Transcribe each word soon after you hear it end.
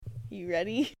You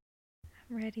ready?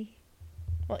 I'm ready.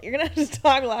 Well, you're gonna have to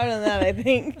talk louder than that, I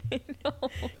think. I know.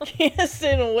 Can't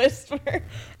sit and whisper.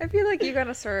 I feel like you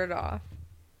gotta start it off.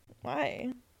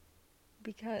 Why?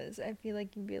 Because I feel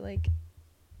like you'd be like,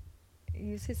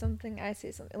 you say something, I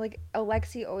say something. Like,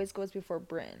 Alexi always goes before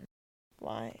Brynn.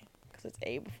 Why? Because it's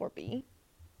A before B?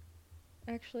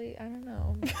 Actually, I don't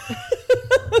know.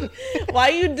 Why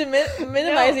are you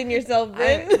minimizing yourself,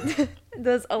 Brynn?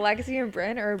 Does Alexi and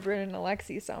Brynn or Brynn and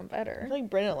Alexi sound I better? feel like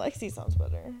Brynn and Alexi sounds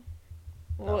better.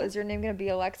 Well, No. is your name gonna be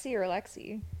Alexi or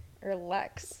Alexi? Or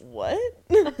Lex? What?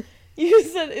 You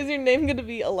said, is your name gonna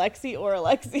be Alexi or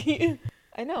Alexi?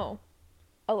 I know.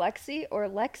 Alexi or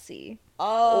Lexi?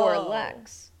 Oh. Or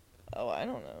Lex? Oh, I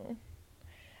don't know.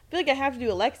 I feel like I have to do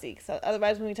Alexi, because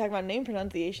otherwise when we talk about name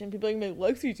pronunciation, people are gonna be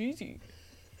like, Lexi's easy.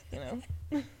 You know?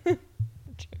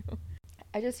 True.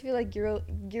 I just feel like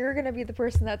you're gonna be the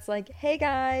person that's like, hey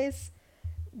guys,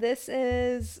 this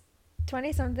is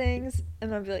 20-somethings,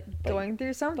 and I'll be like, going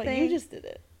through something. But you just did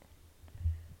it.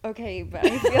 Okay, but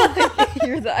I feel like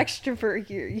you're the extrovert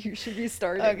here. You should be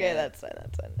starting. Okay, that's fine.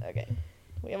 Okay.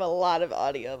 We have a lot of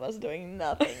audio of us doing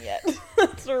nothing yet.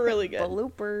 That's really good.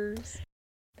 Bloopers.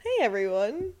 Hey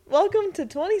everyone, welcome to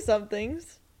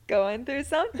 20-somethings. Going through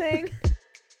something.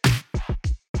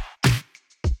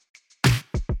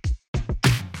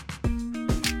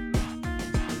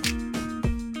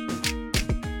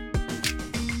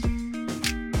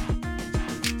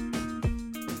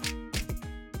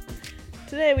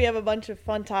 Today we have a bunch of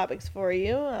fun topics for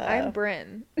you. I'm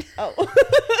Brynn. Oh.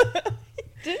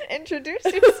 Didn't introduce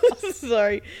yourself.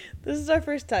 Sorry. This is our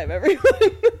first time, everyone.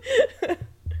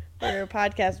 We're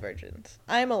podcast virgins.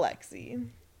 I'm Alexi.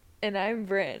 And I'm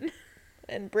Brynn.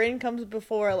 And Brynn comes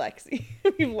before Alexi.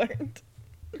 We've learned.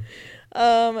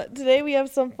 Today we have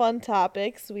some fun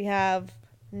topics. We have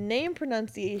name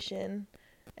pronunciation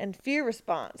and fear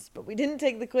response, but we didn't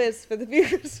take the quiz for the fear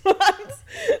response.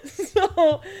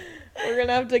 So we're going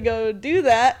to have to go do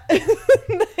that.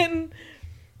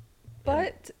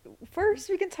 But first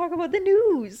we can talk about the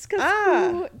news,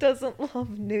 because who doesn't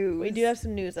love news? We do have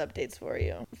some news updates for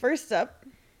you. First up,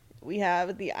 we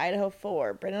have the Idaho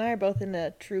 4. Brynn and I are both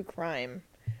into true crime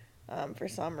for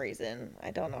some reason.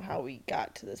 I don't know how we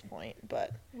got to this point,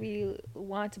 but... We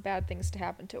want bad things to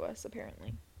happen to us,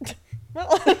 apparently. Well,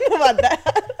 I don't know about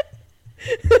that.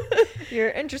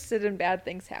 You're interested in bad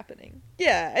things happening.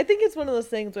 Yeah, I think it's one of those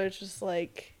things where it's just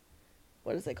like,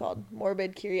 what is it called?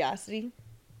 Morbid curiosity.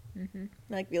 Mm-hmm.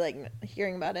 Like, we like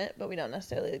hearing about it, but we don't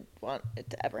necessarily want it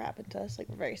to ever happen to us. Like,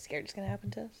 we're very scared it's going to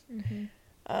happen to us.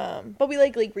 Mm-hmm. But we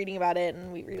like reading about it,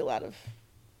 and we read a lot of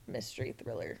mystery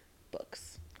thriller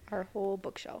books. Our whole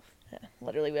bookshelf. Yeah,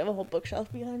 literally, we have a whole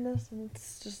bookshelf behind us, and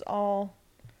it's just all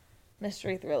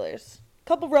mystery thrillers. A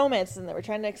couple romances in there. We're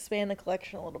trying to expand the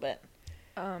collection a little bit.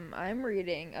 I'm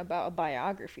reading about a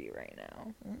biography right now.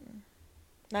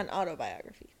 Not an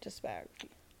autobiography, just biography.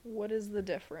 What is the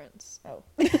difference? Oh.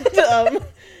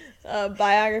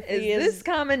 Biography is this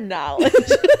common knowledge?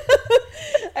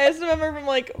 I just remember from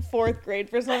like 4th grade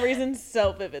for some reason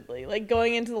so vividly. Like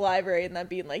going into the library and that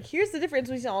being like, here's the difference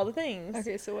between all the things.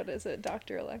 Okay, so what is it,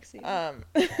 Dr. Alexi?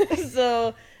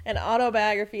 So an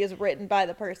autobiography is written by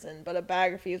the person, but a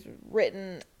biography is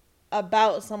written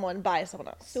about someone by someone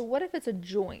else. So what if it's a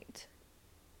joint?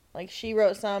 Like she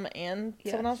wrote some and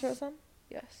someone else wrote some?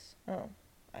 Yes. Oh,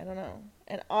 I don't know.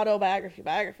 An autobiography,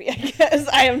 I guess.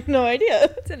 I have no idea.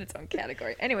 It's in its own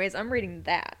category. Anyways, I'm reading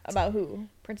that. About who?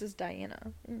 Princess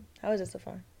Diana. How is it so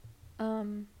far?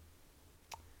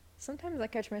 Sometimes I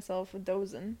catch myself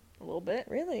dozing a little bit.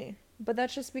 Really? But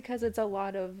that's just because it's a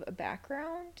lot of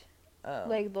background. Oh.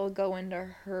 Like, they'll go into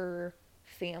her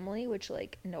family, which,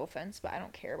 like, no offense, but I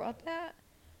don't care about that.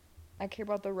 I care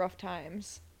about the rough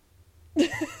times.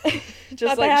 Just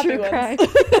Not like the true happy crime.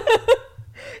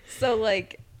 So,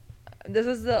 like, this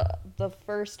is the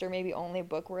first or maybe only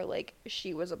book where, like,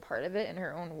 she was a part of it in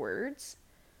her own words.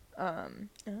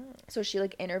 So she,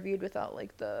 like, interviewed without,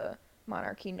 like, the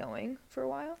monarchy knowing for a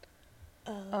while.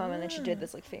 And then she did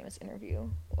this, like, famous interview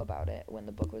about it when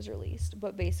the book was released.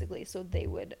 But basically, so they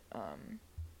would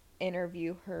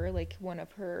interview her, like, one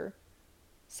of her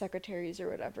secretaries or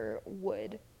whatever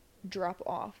would drop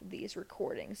off these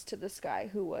recordings to this guy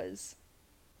who was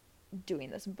doing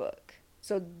this book.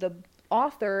 So the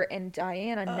author and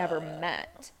Diana never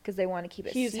met because they want to keep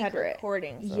it secret. He's had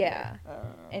recordings. Yeah.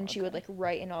 And she would, like,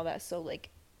 write and all that. So, like,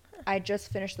 I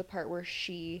just finished the part where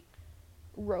she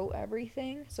wrote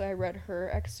everything. So I read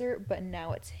her excerpt, but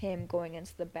now it's him going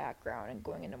into the background and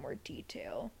going into more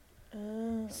detail.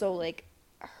 So, like,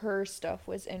 her stuff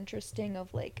was interesting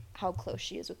of, like, how close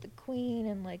she is with the queen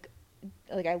and, like,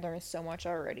 like, I learned so much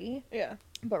already. Yeah.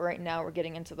 But right now we're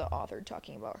getting into the author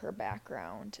talking about her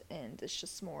background, and it's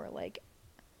just more like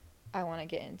I want to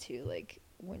get into like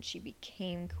when she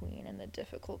became queen and the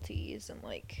difficulties and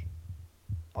like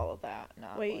all of that.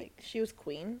 Not Wait, like she was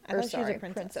queen? I or thought sorry, she was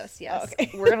a princess. yes. Oh,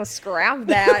 okay. We're gonna scrap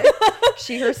that.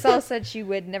 She herself said she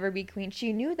would never be queen.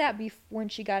 She knew that when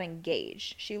she got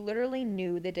engaged. She literally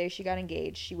knew the day she got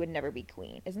engaged she would never be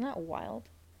queen. Isn't that wild?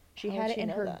 She How had would it she in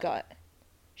know her that? gut.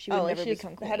 She would never she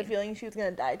become queen. had a feeling she was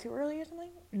gonna die too early or something?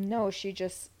 No, she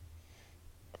just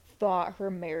thought her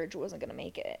marriage wasn't gonna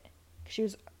make it. She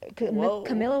was Whoa.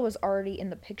 Camilla was already in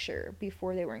the picture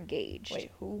before they were engaged.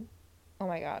 Wait, who? Oh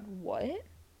my god, what?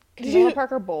 Camilla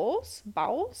Parker Bowles?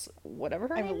 Whatever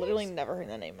her name I've literally is? never heard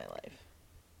that name in my life.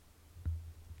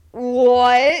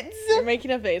 What? You're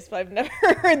making a face, but I've never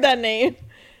heard that name.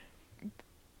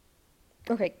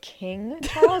 Okay, King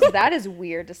Charles? That is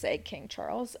weird to say, King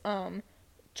Charles.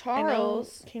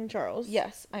 Charles. King Charles.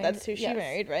 Yes. That's who she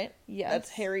married, right? Yes. That's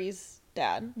Harry's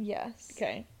dad. Yes.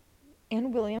 Okay.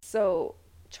 And William. So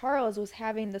Charles was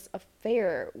having this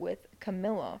affair with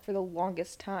Camilla for the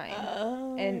longest time.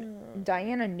 Oh. And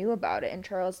Diana knew about it, and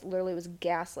Charles literally was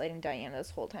gaslighting Diana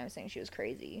this whole time, saying she was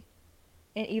crazy.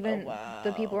 And even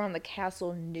the people around the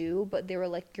castle knew, but they were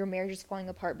like, your marriage is falling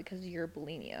apart because of your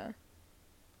bulimia.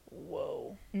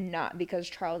 Whoa. Not because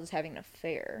Charles is having an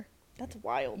affair. That's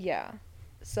wild. Yeah.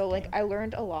 So, like, I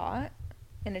learned a lot,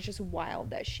 and it's just wild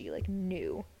that she, like,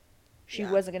 knew she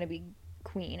wasn't going to be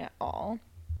queen at all.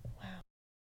 Wow.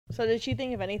 So did she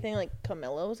think, if anything, like,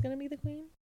 Camilla was going to be the queen?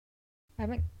 I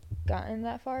haven't gotten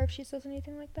that far if she says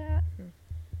anything like that. Hmm.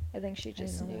 I think she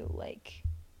just knew, like,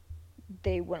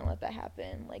 they wouldn't let that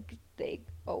happen. Like, they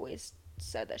always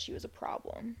said that she was a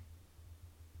problem.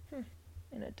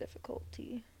 And a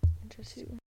difficulty.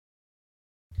 Interesting.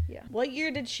 Yeah. What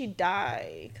year did she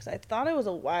die? Because I thought it was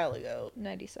a while ago.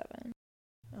 97.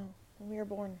 Oh, when we were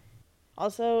born.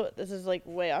 Also, this is like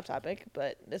way off topic,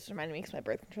 but this reminded me because my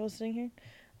birth control is sitting here.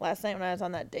 Last night when I was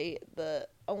on that date, the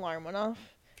alarm went off.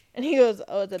 And he goes,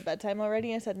 oh, it's bedtime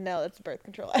already? I said, no, that's birth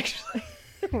control, actually.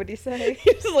 What'd he say?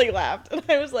 He just like laughed. And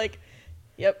I was like,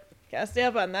 yep, gotta stay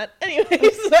up on that.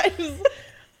 Anyways, so I just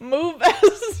moved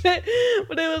past it.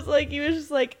 But it was like, he was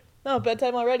just like, no,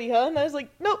 bedtime already, huh? And I was like,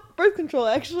 nope, birth control,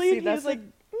 actually. See, and he was like,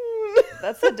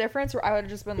 that's the difference where I would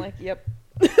have just been like, yep.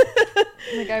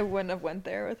 Like, I wouldn't have went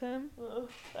there with him.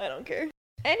 I don't care.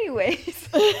 Anyways,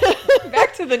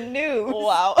 back to the news.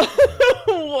 Wow.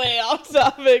 Way off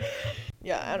topic.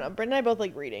 Yeah, I don't know. Brent and I both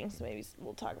like reading, so maybe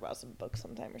we'll talk about some books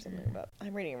sometime or something. But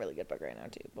I'm reading a really good book right now,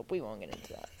 too. But we won't get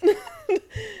into that.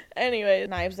 Anyway,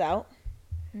 Knives Out.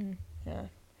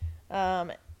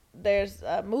 Yeah. There's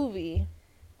a movie.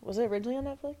 Was it originally on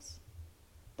Netflix?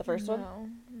 The first one?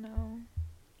 No.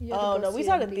 Oh, no, we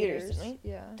saw it in theaters, didn't we?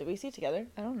 Yeah. Did we see it together?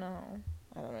 I don't know.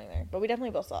 I don't know either. But we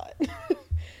definitely both saw it.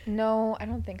 No, I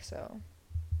don't think so.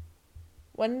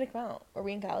 When did it come out? Were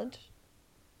we in college?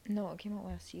 No, it came out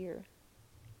last year.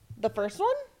 The first one?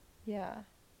 Yeah.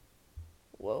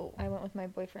 Whoa. I went with my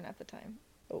boyfriend at the time.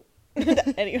 Oh.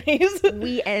 Anyways.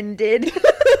 We ended.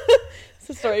 It's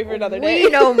a story for another day.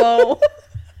 We no mo.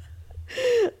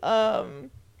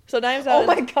 So Knives Out. Oh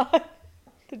my god.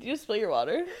 Did you spill your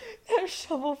water? That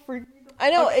shovel freaked me the I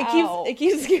know, fuck it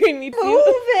keeps scaring me too. Move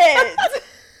it.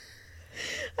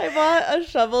 I bought a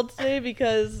shovel today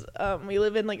because we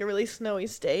live in like a really snowy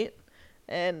state,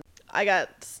 and I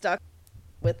got stuck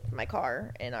with my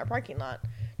car in our parking lot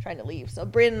trying to leave. So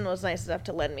Brynn was nice enough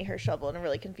to lend me her shovel in a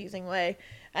really confusing way,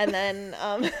 and then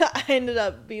I ended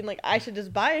up being like, I should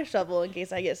just buy a shovel in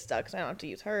case I get stuck so I don't have to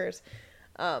use hers.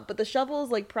 But the shovel is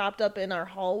like propped up in our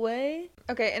hallway.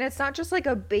 Okay, and it's not just like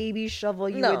a baby shovel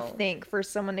you No. would think for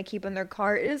someone to keep in their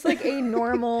car. It is like a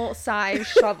normal size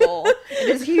shovel. It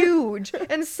is huge.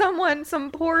 And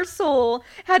some poor soul,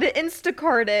 had to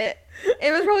Instacart it.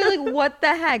 It was probably like, what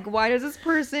the heck? Why does this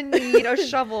person need a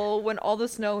shovel when all the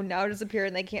snow now disappeared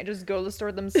and they can't just go to the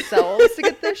store themselves to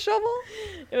get this shovel?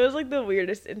 It was like the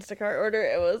weirdest Instacart order.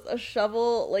 It was a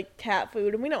shovel, like cat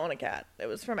food, and we don't want a cat. It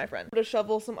was for my friend. A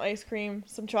shovel, some ice cream,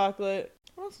 some chocolate.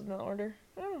 What else was in the order?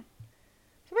 I don't know.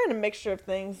 Some random mixture of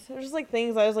things. It was just like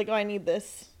things I was like, oh, I need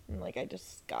this. And like, I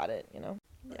just got it, you know?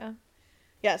 Yeah.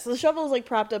 Yeah, so the shovel is like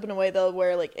propped up in a way though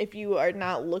where like if you are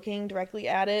not looking directly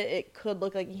at it, it could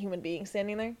look like a human being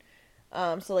standing there.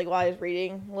 So like while I was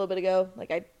reading a little bit ago, like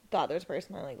I thought there was a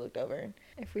person. I like looked over.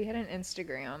 If we had an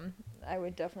Instagram, I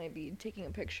would definitely be taking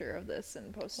a picture of this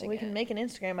and posting Well, we can make an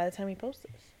Instagram by the time we post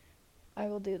this. I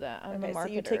will do that. I'm a Okay, marketer. so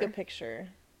you take a picture.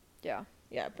 Yeah.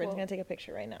 Yeah, Bryn's gonna take a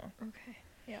picture right now. Okay.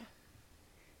 Yeah.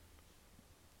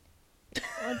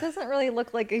 Well, it doesn't really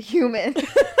look like a human.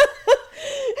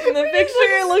 In the picture,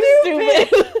 it looks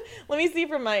stupid. Let me see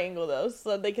from my angle, though,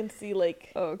 so they can see,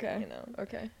 like... Oh, okay. You know.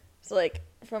 Okay. So, like,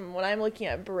 from when I'm looking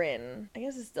at Brynn, I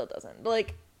guess it still doesn't. But,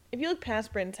 like, if you look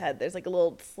past Brynn's head, there's, like, a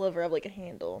little sliver of, like, a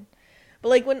handle. But,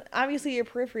 like, when... Obviously, your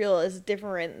peripheral is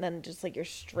different than just, like, your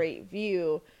straight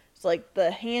view. So, like,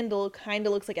 the handle kind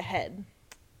of looks like a head.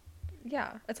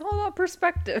 Yeah. It's all about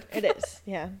perspective. It is.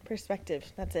 Yeah. Perspective.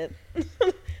 That's it.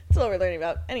 That's all we're learning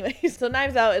about. Anyways, so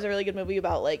Knives Out is a really good movie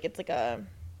about, like, it's like a...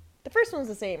 The first one's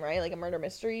the same, right? Like a murder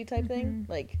mystery type thing.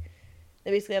 Like,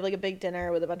 they basically have, like, a big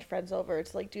dinner with a bunch of friends over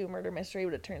to, like, do a murder mystery,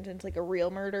 but it turns into, like, a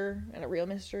real murder and a real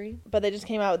mystery. But they just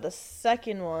came out with the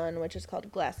second one, which is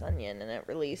called Glass Onion, and it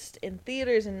released in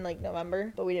theaters in, like,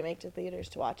 November. But we didn't make it to theaters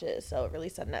to watch it, so it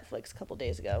released on Netflix a couple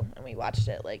days ago, and we watched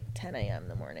it, like, 10 a.m. in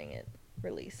the morning it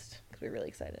released, because we were really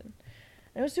excited. And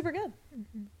it was super good.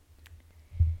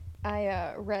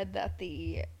 I read that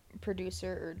the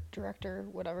producer or director,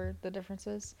 whatever the difference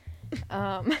is,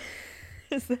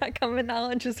 is that common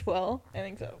knowledge as well? I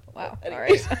think so. Wow.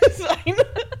 Anyways, All right. it's fine.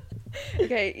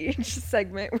 Okay, each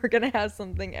segment we're gonna have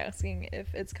something asking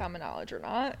if it's common knowledge or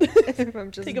not. If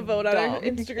I'm just Take a vote on our dumb.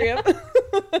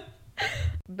 Instagram.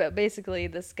 But basically,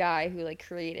 this guy who like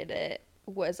created it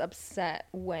was upset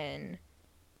when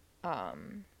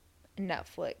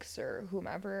Netflix or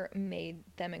whomever made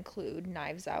them include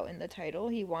Knives Out in the title.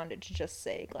 He wanted to just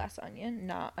say Glass Onion,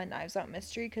 not a Knives Out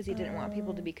mystery, because he didn't want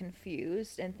people to be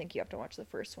confused and think you have to watch the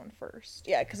first one first.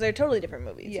 Yeah, because they're totally different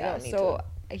movies. Yeah, so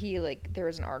he like there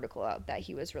was an article out that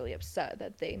he was really upset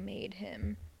that they made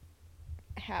him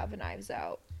have Knives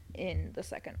Out in the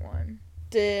second one.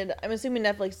 I'm assuming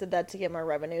Netflix did that to get more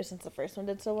revenue since the first one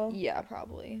did so well? Yeah,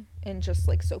 probably. And just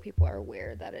like so people are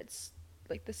aware that it's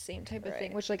like the same type of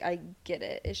thing, which like I get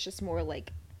it. It's just more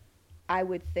like I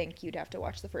would think you'd have to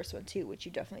watch the first one too, which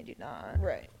you definitely do not.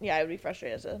 Right. Yeah, I would be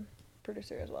frustrated as a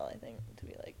producer as well, I think, to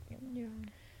be like, you know. Yeah.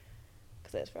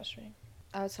 Because that is frustrating.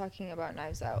 I was talking about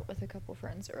Knives Out with a couple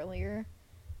friends earlier.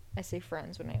 I say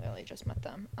friends when I really just met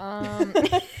them.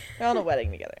 They're on a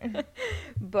wedding together.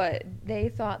 But they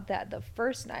thought that the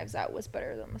first Knives Out was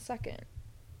better than the second.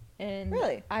 And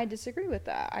really? I disagree with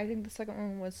that. I think the second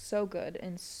one was so good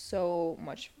and so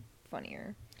much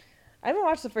funnier. I haven't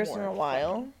watched the first one in a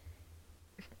while.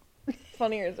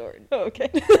 Funnier is the word. Oh, okay.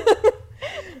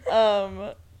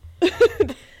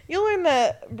 You'll learn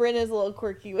that Brynn is a little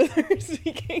quirky with her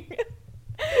speaking.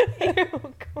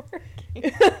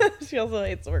 Quirky. She also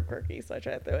hates the word quirky, so I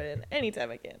try to throw it in anytime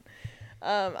I can.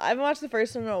 I haven't watched the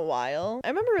first one in a while. I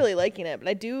remember really liking it, but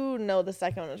I do know the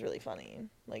second one was really funny.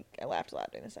 Like, I laughed a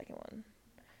lot during the second one.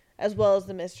 As well as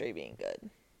the mystery being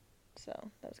good. So,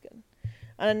 that was good.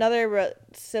 On another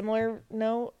similar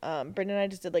note, Brynn and I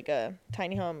just did, like, a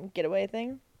tiny home getaway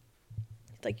thing.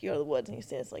 It's like, you go to the woods and you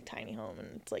stay in this, like, tiny home,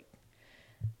 and it's, like,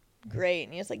 great,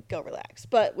 and you just, like, go relax.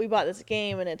 But we bought this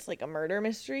game, and it's, like, a murder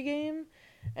mystery game.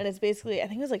 And it's basically, I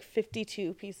think it was, like,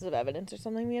 52 pieces of evidence or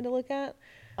something we had to look at.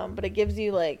 But it gives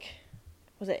you, like,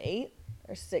 was it 8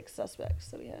 or 6 suspects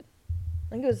that we had?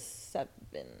 I think it was 7.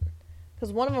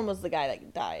 Because one of them was the guy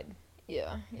that died.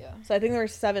 Yeah. So I think there were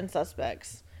 7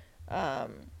 suspects.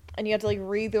 And you have to, like,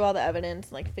 read through all the evidence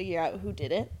and, like, figure out who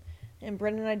did it. And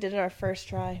Brendan and I did it our first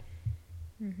try.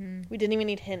 Mm-hmm. We didn't even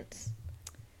need hints.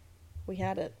 We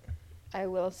had it. I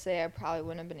will say I probably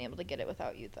wouldn't have been able to get it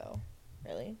without you, though.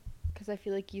 Really? Because I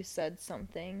feel like you said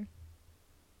something,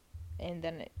 and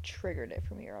then it triggered it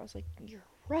for me, or I was like, you're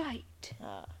right.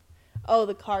 Oh,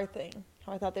 the car thing.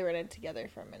 How I thought they were in it together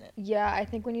for a minute. Yeah, I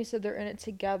think when you said they're in it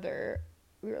together,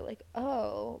 we were like,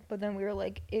 oh. But then we were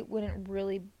like, it wouldn't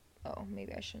really... Oh,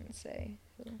 maybe I shouldn't say.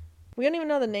 We don't even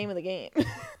know the name of the game.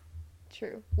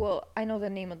 True. Well, I know the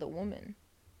name of the woman.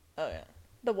 Oh, yeah.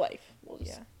 The wife. We'll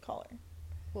just call her.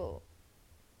 Well,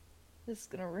 this is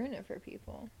going to ruin it for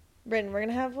people. Brynn, we're going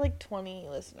to have, like, 20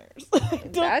 listeners.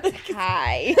 That's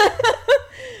high.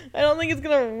 I don't think it's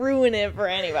going to ruin it for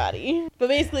anybody. But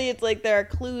basically, it's like there are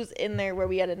clues in there where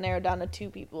we had to narrow down to 2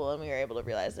 people, and we were able to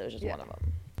realize it was just one of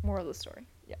them. Moral of the story.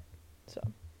 Yeah. So,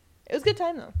 it was a good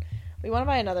time, though. We want to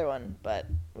buy another one, but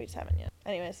we just haven't yet.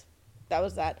 Anyways, that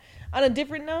was that. On a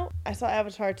different note, I saw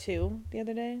Avatar 2 the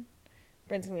other day.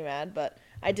 Brynn's going to be mad, but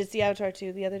I did see Avatar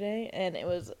 2 the other day, and it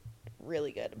was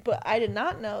really good. But I did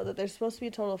not know that there's supposed to be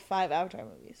a total of 5 Avatar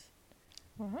movies.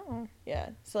 Wow. Yeah.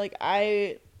 So,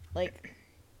 I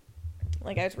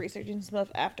was researching some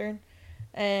stuff after,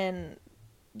 and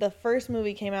the first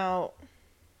movie came out,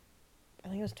 I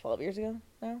think it was 12 years ago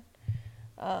now.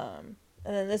 And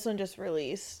then this one just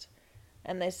released,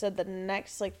 and they said the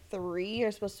next, 3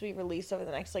 are supposed to be released over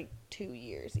the next, 2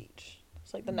 years each.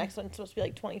 So, the next one's supposed to be,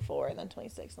 24, and then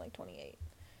 26, and, 28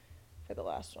 for the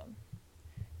last one.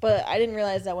 But I didn't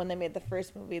realize that when they made the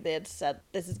first movie, they had said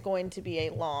this is going to be a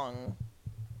long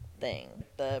thing.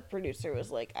 The producer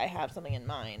was like, I have something in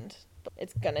mind, but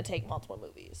it's going to take multiple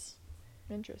movies.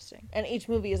 Interesting. And each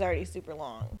movie is already super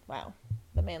long. Wow.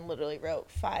 The man literally wrote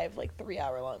 5 like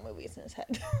 3-hour-long movies in his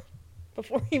head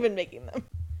before even making them.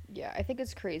 Yeah, I think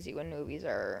it's crazy when movies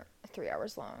are 3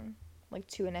 hours long. Like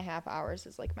 2.5 hours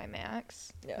is like my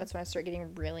max. Yeah. That's when I start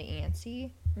getting really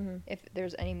antsy. Mm-hmm. If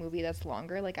there's any movie that's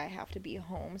longer, like I have to be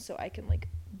home so I can like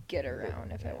get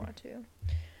around if I want to.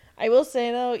 I will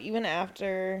say though, even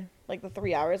after like the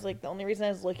 3 hours, like the only reason I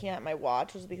was looking at my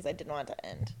watch was because I didn't want it to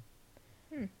end.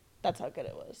 That's how good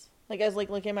it was. Like I was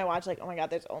like looking at my watch, like, oh my god,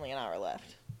 there's only an hour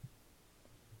left,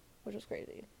 which was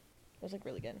crazy. It was like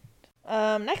really good.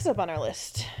 Next up on our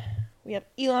list, we have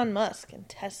Elon Musk and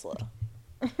Tesla.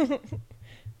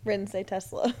 Brynn, say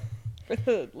Tesla for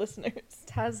the listeners.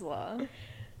 Tesla. You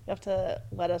have to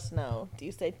let us know. Do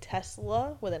you say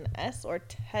Tesla with an S or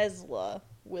Tesla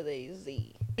with a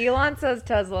Z? Elon says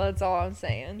Tesla. That's all I'm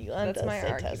saying. Elon that's does my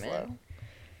say argument. Tesla,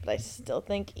 but I still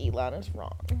think Elon is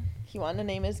wrong. He wanted to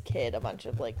name his kid a bunch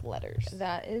of like letters.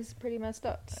 That is pretty messed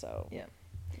up. So yeah,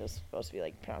 it was supposed to be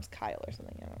like pronounced Kyle or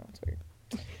something. I don't know. It's weird.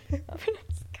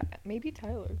 Maybe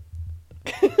Tyler.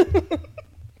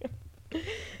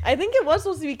 I think it was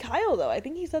supposed to be Kyle though. I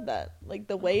think he said that. Like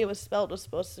the way it was spelled was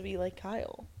supposed to be like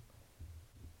Kyle.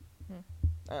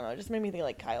 I don't know. It just made me think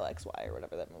like Kyle XY or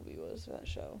whatever that movie was or that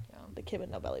show. Yeah. The kid with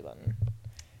no belly button.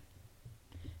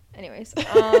 Anyways,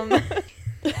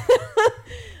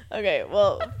 Okay,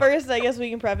 well, first I guess we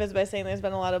can preface by saying there's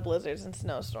been a lot of blizzards and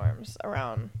snowstorms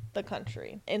around the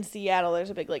country. In Seattle, there's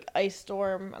a big like ice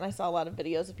storm, and I saw a lot of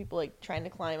videos of people like trying to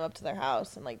climb up to their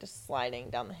house and like just sliding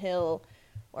down the hill,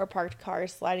 or parked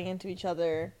cars sliding into each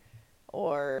other,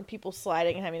 or people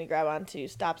sliding and having to grab onto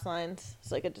stop signs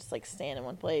so they could just like stand in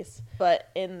one place.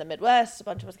 But in the Midwest, a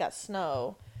bunch of us got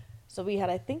snow, so we had,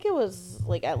 I think it was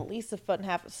like at least 1.5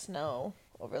 feet of snow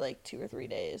over like 2 or 3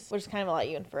 days, which is kind of a lot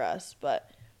even for us.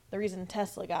 But the reason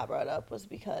Tesla got brought up was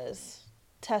because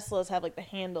Teslas have like the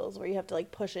handles where you have to like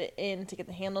push it in to get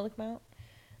the handle to come out.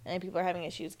 And people are having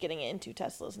issues getting into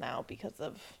Teslas now because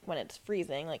of when it's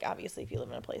freezing. Like obviously if you live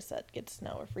in a place that gets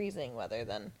snow or freezing weather,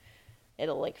 then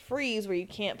it'll like freeze where you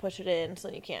can't push it in, so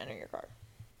then you can't enter your car.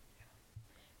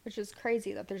 which is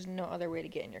crazy that there's no other way to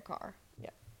get in your car. Yeah,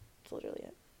 that's literally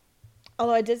it.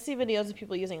 Although I did see videos of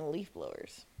people using leaf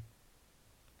blowers.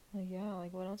 Well, yeah,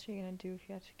 like what else are you gonna do if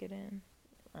you have to get in?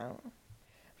 I don't know.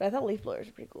 But I thought leaf blowers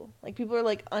were pretty cool. Like, people are,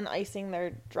 like, un-icing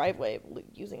their driveway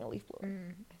using a leaf blower.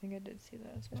 I think I did see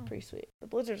that as well. It's pretty sweet. The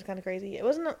blizzard was kind of crazy. It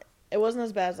wasn't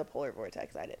as bad as a polar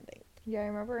vortex, I didn't think. Yeah, I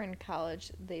remember in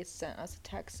college they sent us a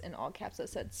text in all caps that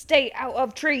said, "Stay out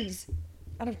of trees!"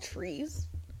 Out of trees?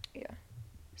 Yeah.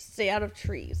 Stay out of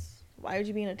trees. Why would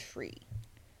you be in a tree?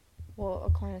 Well,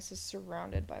 Aquinas is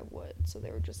surrounded by wood, so they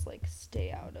were just like,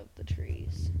 "Stay out of the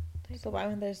trees." So why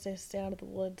wouldn't they say stay out of the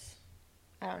woods?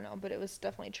 I don't know, but it was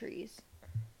definitely trees.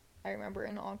 I remember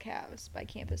in all caps by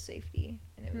campus safety,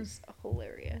 and it was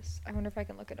hilarious. I wonder if I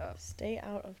can look it up. Stay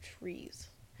out of trees.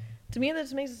 To me, that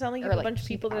just makes it sound like you Or, have a bunch of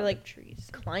keep people that are, out like, of trees.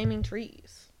 climbing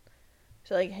trees.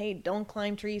 So, like, hey, don't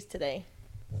climb trees today.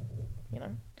 You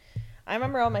know? I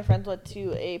remember all my friends went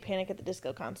to a Panic at the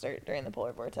Disco concert during the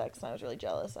polar vortex, and I was really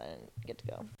jealous I didn't get to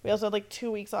go. We also had, like,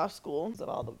 2 weeks off school because of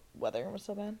all the weather was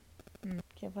so bad.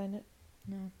 Can't find it.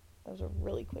 No. That was a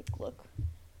really quick look.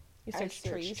 You searched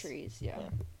trees? Yeah.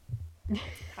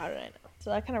 How did I know? So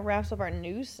that kind of wraps up our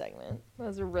news segment. That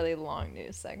was a really long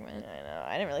news segment. I know.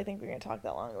 I didn't really think we were going to talk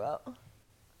that long about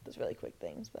those really quick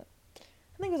things, but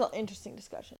I think it was an interesting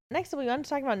discussion. Next up, we want to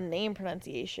talk about name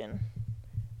pronunciation.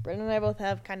 Brendan and I both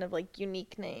have kind of like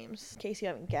unique names. In case you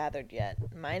haven't gathered yet,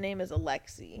 my name is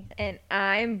Alexi. And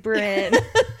I'm Brynn.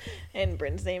 And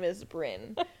Bryn's name is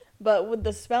Brynn. But with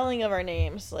the spelling of our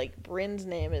names, like Bryn's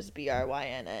name is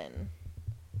Brynn.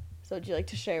 So would you like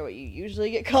to share what you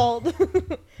usually get called?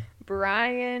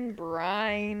 Brine,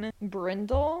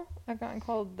 Brindle. I've gotten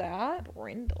called that.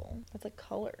 Brindle. That's a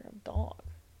color of dog.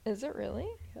 Is it really?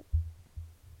 Yep.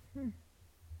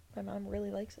 My mom really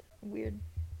likes it. Weird.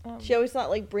 She always thought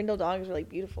like brindle dogs were like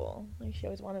beautiful. Like she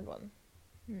always wanted one.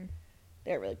 Hmm.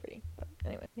 They're really pretty. But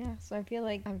anyway. Yeah, so I feel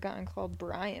like I've gotten called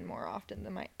Brian more often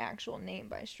than my actual name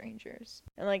by strangers.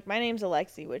 And like my name's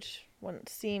Alexi, which wouldn't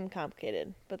seem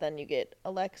complicated, but then you get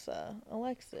Alexa,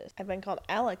 Alexis. I've been called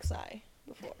Alexi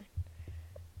before.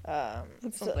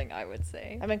 That's something I would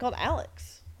say. I've been called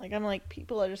Alex. Like, I'm like,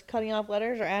 people are just cutting off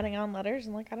letters or adding on letters,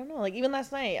 and like, I don't know. Like, even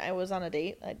last night, I was on a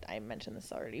date. I mentioned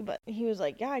this already, but he was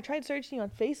like, yeah, I tried searching you on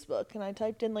Facebook, and I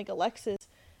typed in, like, Alexis,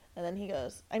 and then he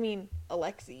goes, I mean,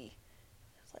 Alexi.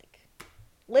 It's like,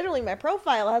 Literally, my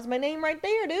profile has my name right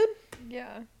there, dude.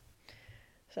 Yeah.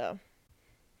 So,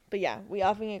 but yeah, we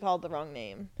often get called the wrong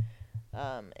name.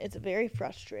 It's very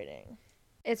frustrating.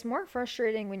 It's more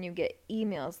frustrating when you get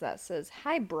emails that says,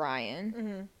 "Hi, Brian,"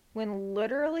 Mm-hmm. when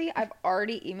literally I've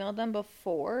already emailed them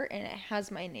before and it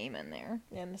has my name in there.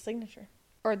 And the signature.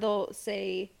 Or they'll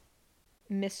say,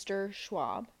 Mr.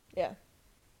 Schwab. Yeah.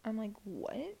 I'm like,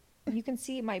 what? You can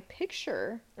see my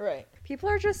picture. Right. People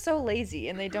are just so lazy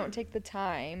and they don't take the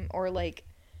time. Or like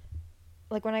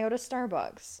when I go to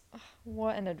Starbucks,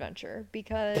 what an adventure.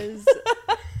 Because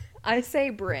I say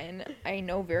Bryn, I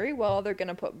know very well they're going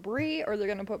to put Bree or they're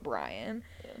going to put Brian.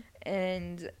 Yeah.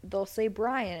 And they'll say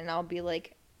Brian and I'll be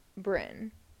like,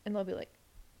 Bryn. And they'll be like,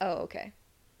 oh, okay.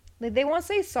 Like, they won't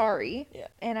say sorry. Yeah.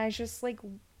 And I just like,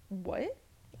 what?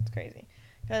 That's crazy.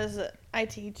 Because I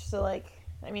teach, so like,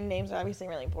 I mean, names are obviously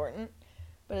really important.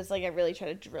 But it's like I really try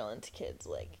to drill into kids,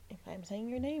 like, if I'm saying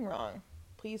your name wrong,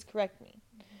 please correct me.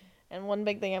 And one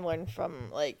big thing I've learned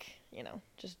from, like, you know,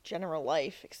 just general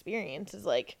life experience is,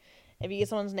 like, if you get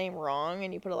someone's name wrong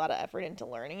and you put a lot of effort into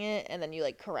learning it and then you,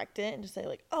 like, correct it and just say,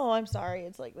 like, oh, I'm sorry,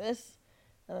 it's like this.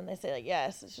 And then they say, like,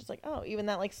 yes. It's just like, oh, even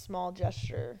that, like, small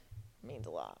gesture means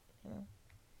a lot, you know?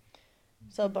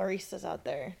 So baristas out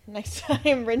there, next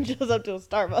time Bryn shows up to a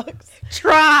Starbucks.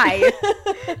 Try!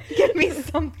 Give me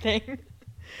something.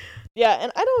 Yeah,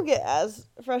 and I don't get as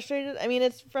frustrated. I mean,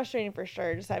 it's frustrating for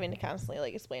sure, just having to constantly,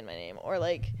 like, explain my name. Or,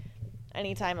 like,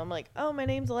 anytime I'm like, oh, my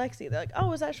name's Alexi. They're like,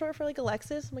 oh, is that short for, like,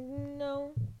 Alexis? I'm like,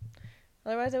 no.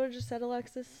 Otherwise, I would have just said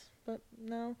Alexis, but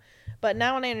no. But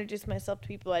now when I introduce myself to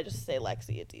people, I just say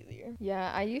Lexi. It's easier.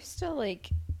 Yeah, I used to, like,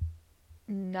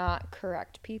 not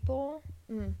correct people.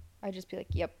 Mm. I'd just be like,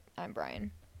 yep, I'm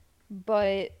Brian.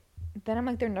 But then I'm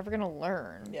like, they're never going to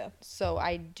learn. Yeah. So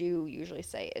I do usually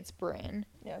say it's Bryn.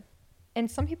 Yeah. And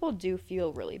some people do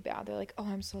feel really bad. They're like, oh,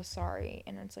 I'm so sorry.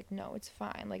 And it's like, no, it's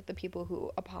fine. Like, the people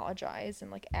who apologize and,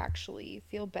 like, actually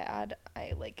feel bad,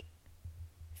 I, like,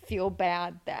 feel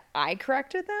bad that I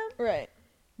corrected them. Right.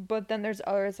 But then there's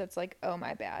others that's like, oh,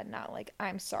 my bad, not like,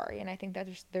 I'm sorry. And I think that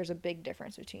there's a big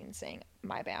difference between saying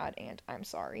my bad and I'm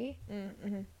sorry.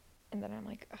 Mm-hmm. And then I'm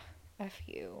like, F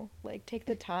you. Like, take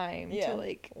the time to,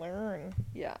 like, learn.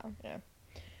 Yeah. Yeah.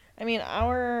 I mean,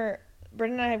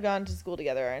 Britt and I have gone to school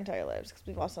together our entire lives because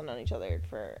we've also known each other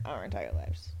for our entire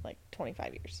lives, like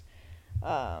 25 years.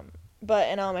 But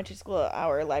in elementary school,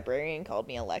 our librarian called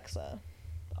me Alexa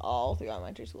all through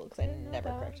elementary school because I never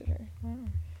corrected her. Wow.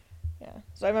 Yeah.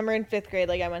 So I remember in 5th grade,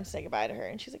 like, I went to say goodbye to her,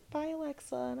 and she's like, bye,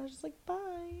 Alexa. And I was just like,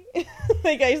 bye.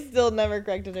 Like, I still never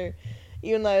corrected her,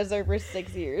 even though I was there for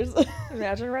 6 years.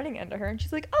 Imagine running into her, and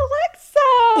she's like, Alexa!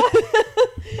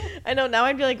 I know, now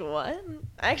I'd be like, what?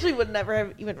 I actually would never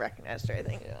have even recognized her, I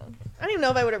think. Yeah. I don't even know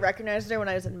if I would have recognized her when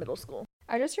I was in middle school.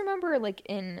 I just remember, like,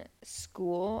 in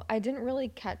school, I didn't really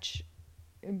catch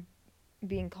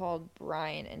being called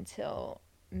Brian until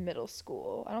middle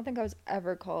school. I don't think I was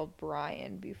ever called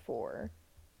Brian before.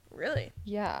 Really?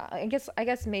 Yeah. I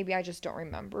guess maybe I just don't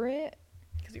remember it.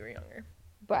 Because you were younger.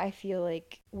 But I feel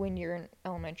like when you're in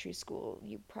elementary school,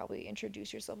 you probably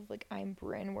introduce yourself like, I'm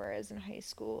Bryn, whereas in high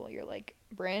school, you're like,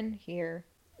 Bryn, here.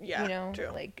 Yeah, you know?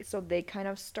 True. Like, so they kind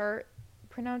of start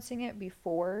pronouncing it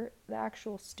before the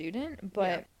actual student.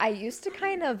 But Yeah. I used to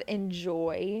kind of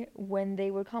enjoy when they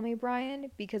would call me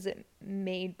Brian because it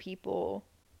made people,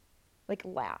 like,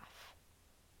 laugh.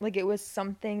 Like, it was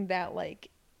something that, like,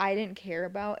 I didn't care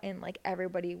about, and, like,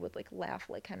 everybody would, like, laugh,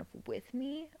 like, kind of with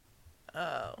me.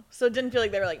 Oh. So it didn't feel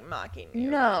like they were, like, mocking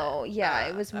you? No, yeah,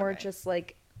 it was more okay. just,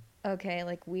 like, okay,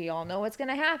 like, we all know what's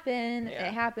gonna happen, Yeah.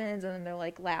 it happens, and then they're,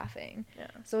 like, laughing. Yeah.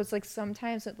 So it's, like,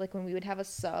 sometimes, like, when we would have a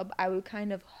sub, I would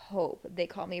kind of hope they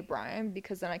call me Brian,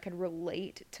 because then I could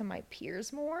relate to my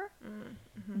peers more.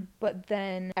 Mm-hmm. But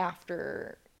then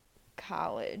after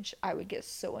college, I would get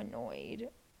so annoyed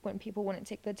when people wouldn't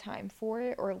take the time for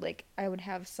it, or, like, I would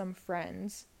have some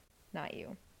friends, not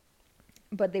you,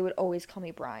 but they would always call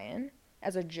me Brian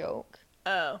as a joke.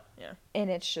 Oh, yeah.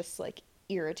 And it's just, like,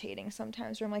 irritating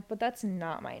sometimes where I'm like, but that's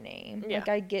not my name. Yeah. Like,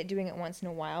 I get doing it once in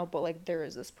a while, but, like, there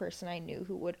is this person I knew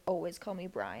who would always call me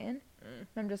Brian. And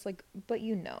I'm just like, but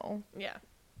you know. Yeah.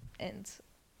 And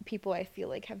people, I feel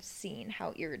like, have seen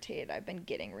how irritated I've been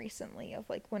getting recently of,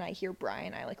 like, when I hear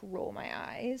Brian, I, like, roll my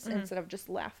eyes instead of just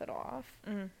laugh it off.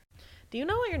 Do you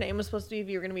know what your name was supposed to be if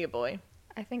you were going to be a boy?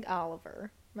 I think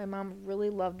Oliver. My mom really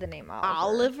loved the name Oliver.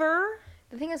 Oliver?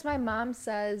 The thing is, my mom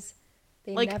says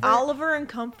they like never... Oliver and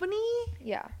Company?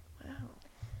 Yeah.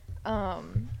 Wow.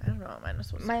 I don't know what mine was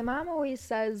supposed to be. My mom always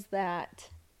says that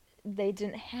they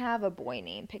didn't have a boy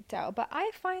name picked out, but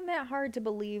I find that hard to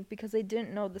believe because they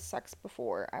didn't know the sex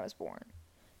before I was born.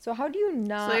 So how do you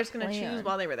not So they're just gonna plan? choose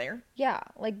while they were there? Yeah,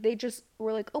 like they just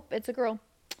were like, oh, it's a girl.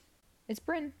 It's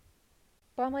Brynn.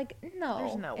 But I'm like, no.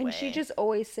 There's no and way. she just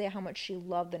always say how much she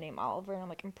loved the name Oliver. And I'm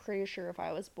like, I'm pretty sure if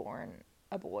I was born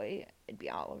a boy, it'd be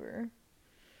Oliver.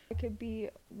 I could be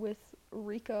with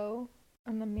Rico.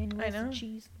 And the man was a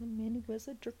cheese, the man was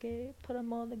a jerky. Put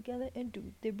them all together and do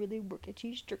they really work a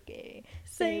cheese jerky?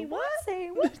 Say what? Say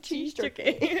what? Cheese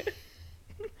jerky.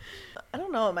 I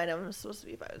don't know what my name was supposed to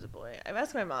be if I was a boy. I've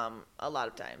asked my mom a lot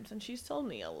of times, and she's told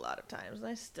me a lot of times, and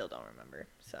I still don't remember.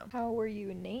 So How were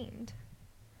you named?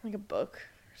 like a book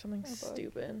or something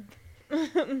stupid.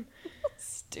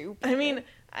 Stupid. I mean,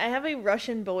 I have a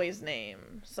Russian boy's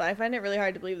name, so I find it really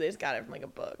hard to believe they just got it from like a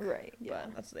book. Right. Yeah.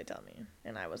 But that's what they tell me,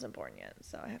 and I wasn't born yet,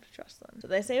 so I have to trust them. So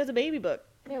they say it was a baby book.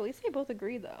 Yeah. At least they both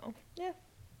agree though. Yeah.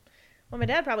 Well, my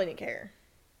dad probably didn't care.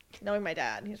 Knowing my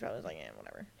dad, he's probably like, yeah,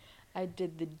 whatever. I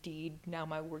did the deed. Now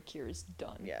my work here is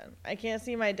done. Yeah, I can't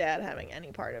see my dad having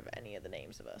any part of any of the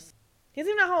names of us. He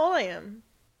doesn't even know how old I am.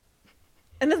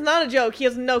 And that's not a joke. He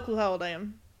has no clue how old I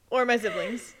am. Or my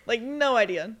siblings. Like, no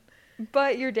idea.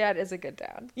 But your dad is a good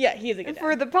dad. Yeah, he's a good And dad.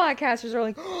 for the podcasters are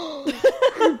like,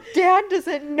 her dad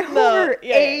doesn't know her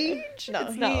age. No,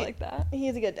 it's not like that.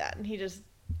 He's a good dad, and he just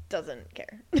doesn't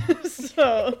care.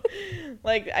 So,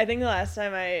 like, I think the last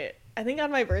time I think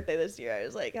on my birthday this year, I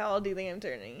was like, how old do you think I'm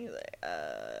turning? He's like,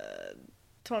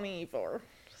 24.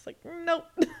 Just like, nope.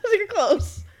 You're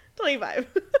close. 25.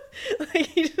 Like,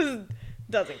 he just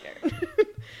doesn't care.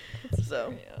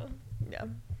 So, yeah.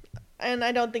 And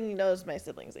I don't think he knows my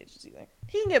siblings' ages either.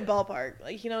 He can get ballpark.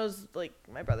 Like, he knows, like,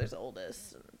 my brother's the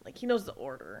oldest. Like, he knows the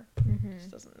order. Mm-hmm. Just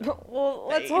doesn't know. Well,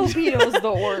 let's hope he knows the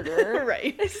order.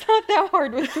 Right. It's not that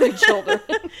hard with 3 children.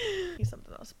 He's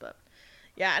something else, but...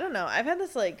 Yeah, I don't know. I've had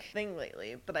this, like, thing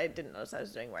lately that I didn't notice I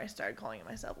was doing where I started calling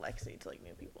myself Lexi to, like,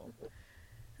 new people.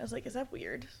 I was like, is that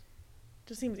weird?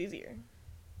 Just seems easier.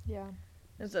 Yeah.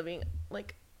 Instead of being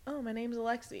like, oh, my name's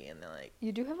Alexi. And they're like,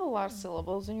 You do have a lot of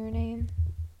syllables in your name.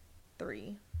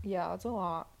 3 Yeah, that's a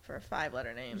lot. for a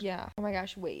 5-letter name. Yeah. Oh my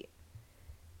gosh, wait.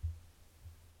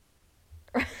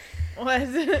 What?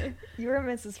 You were in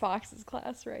Mrs. Fox's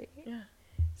class, right? Yeah.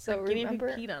 So Guinea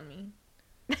remember... pig peed on me.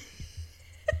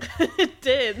 It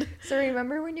did. So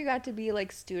remember when you got to be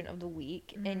like student of the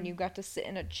week Mm-hmm. and you got to sit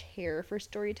in a chair for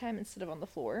story time instead of on the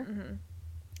floor? Mm-hmm.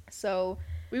 So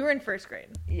We were in 1st grade.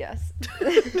 yes.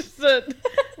 So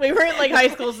we weren't like high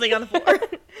school sitting on the floor.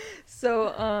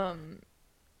 So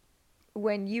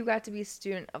when you got to be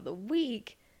student of the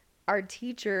week, our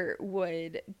teacher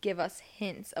would give us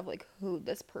hints of like who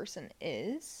this person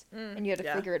is, and you had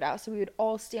to figure it out. So we would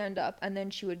all stand up, and then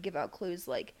she would give out clues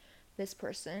like, this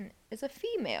person is a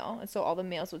female. And so all the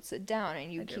males would sit down,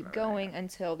 and you keep going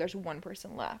until there's one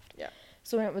person left. Yeah.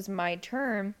 So when it was my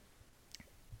turn,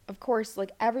 of course,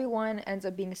 like everyone ends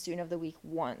up being a student of the week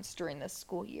once during this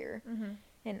school year. Mm-hmm.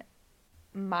 And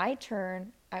my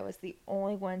turn, I was the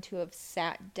only one to have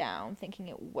sat down thinking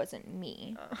it wasn't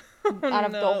me. Oh, Out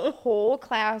of the whole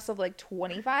class of like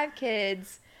 25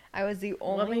 kids, I was the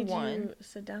only what made one. You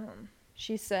sit down?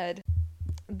 She said,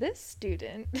 this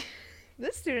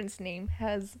student's name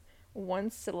has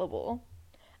 1 syllable.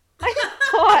 I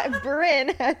thought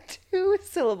Brynn had 2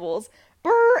 syllables.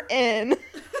 Brynn.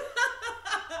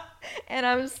 And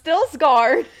I'm still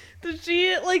scarred. Did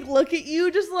she like look at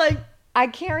you just like... I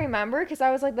can't remember because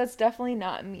I was like, that's definitely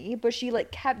not me. But she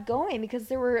like kept going because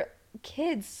there were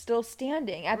kids still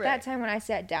standing. At that time when I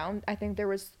sat down, I think there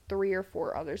was 3 or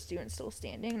 4 other students still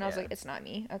standing. And I was like, it's not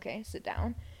me. Okay, sit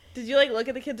down. Did you like look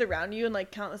at the kids around you and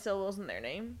like count the syllables in their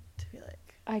name to be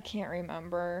like... I can't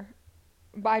remember.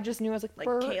 But I just knew I was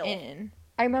like Kale. in.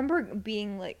 I remember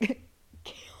being like...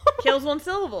 Kale's 1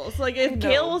 syllable. So like if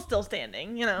Kale was still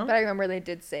standing, you know. But I remember they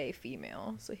did say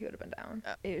female, so he would have been down.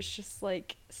 Oh. It was just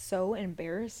like so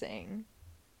embarrassing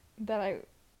that I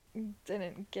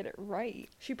didn't get it right.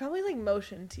 She probably like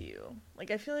motioned to you. Like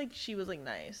I feel like she was like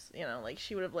nice, you know, like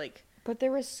she would have like... But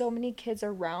there was so many kids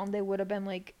around, they would have been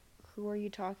like, who are you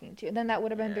talking to? And then that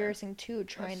would have been embarrassing too,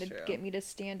 trying to get me to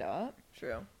stand up.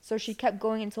 True. So she kept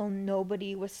going until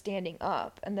nobody was standing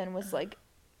up, and then was like,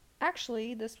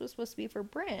 actually, this was supposed to be for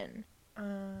Brynn.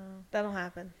 That'll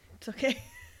happen. It's okay.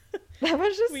 That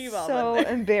was just so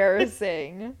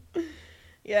embarrassing.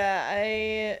 Yeah,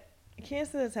 I can't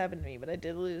say this happened to me, but I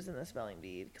did lose in the spelling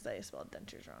bee because I spelled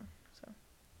dentures wrong. So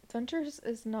dentures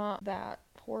is not that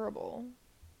horrible.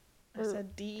 I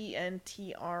said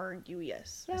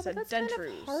DENTRUES. Yeah, I said but that's dentures.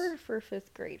 kind of hard for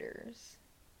 5th graders.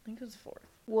 I think it was 4th.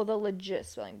 Well, the legit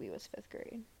spelling bee was 5th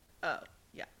grade. Oh,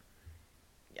 yeah.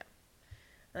 Yeah.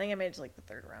 I think I made it to like the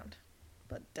 3rd round.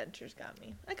 But dentures got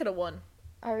me. I could have won.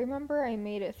 I remember I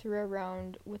made it through a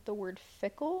round with the word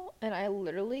fickle, and I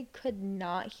literally could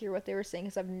not hear what they were saying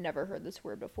because I've never heard this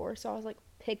word before. So I was like,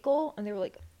 pickle, and they were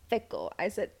like, fickle. I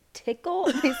said, tickle,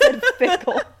 and they said,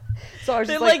 fickle. So I was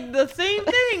They're just like, the same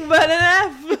thing, but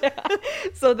an F. yeah.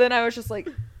 So then I was just like,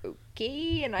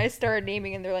 okay, and I started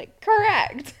naming, and they're like,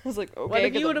 correct. I was like, okay. What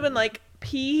if you would have been like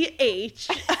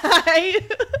PHI?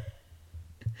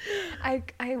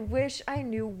 I wish I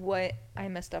knew what I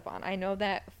messed up on. I know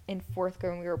that in fourth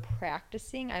grade when we were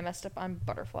practicing, I messed up on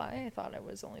butterfly. I thought it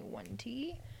was only one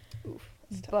T. Oof,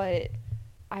 but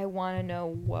I want to know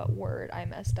what word I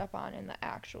messed up on in the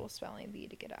actual spelling bee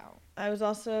to get out. I was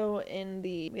also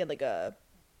we had like a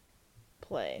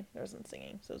play. There wasn't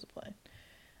singing, so it was a play.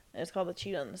 And it's called The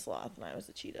Cheetah and the Sloth, and I was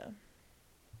the cheetah.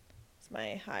 It's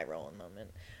my high rolling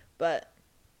moment. But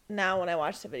now when I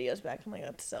watch the videos back, I'm like,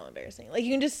 that's so embarrassing. Like,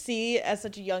 you can just see at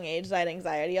such a young age that I had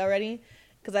anxiety already.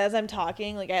 Because as I'm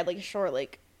talking, like, I had like a short,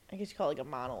 like, I guess you call it like a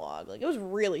monologue. Like, it was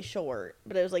really short,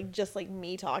 but it was like just like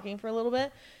me talking for a little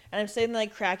bit. And I'm sitting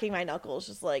like cracking my knuckles,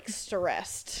 just like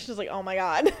stressed. Just like, oh my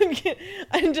God.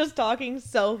 I'm just talking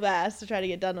so fast to try to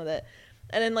get done with it.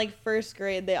 And in like first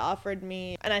grade, they offered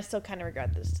me, and I still kind of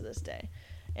regret this to this day.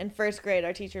 In first grade,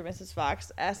 our teacher, Mrs.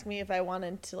 Fox, asked me if I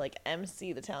wanted to like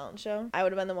MC the talent show. I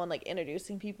would have been the one like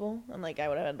introducing people, and like I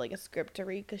would have had like a script to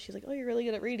read because she's like, oh, you're really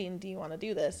good at reading. Do you want to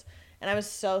do this? And I was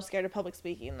so scared of public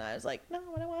speaking, and I was like, no,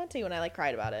 I don't want to. And I like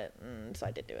cried about it, and so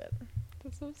I did do it.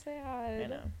 That's so sad. I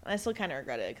know. And I still kind of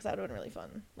regret it because that would have been really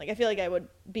fun. Like, I feel like I would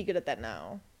be good at that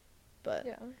now, but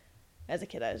Yeah. as a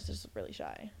kid, I was just really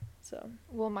shy. So.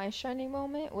 Well, my shining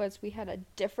moment was we had a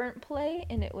different play,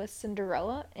 and it was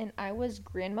Cinderella, and I was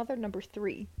grandmother number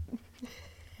 3.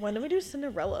 When did we do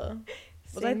Cinderella?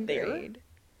 Was I there? Grade.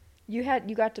 You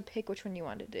got to pick which one you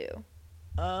wanted to do.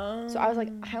 So I was like,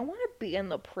 I want to be in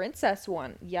the princess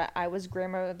one. Yeah, I was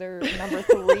grandmother number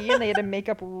 3, and they had to make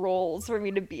up roles for me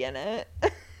to be in it.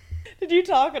 Did you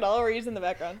talk at all, or were you just in the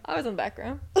background? I was in the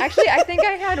background. Actually, I think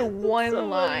I had one so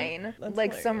line. That's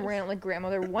like hilarious. some random, like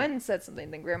grandmother 1 said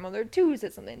something, then grandmother 2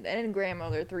 said something, then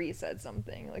grandmother 3 said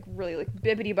something. Like really, like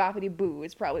bippity boppity boo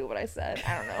is probably what I said.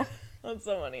 I don't know. That's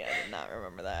so funny. I did not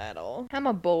remember that at all. I'm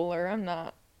a bowler. I'm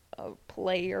not a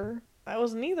player. I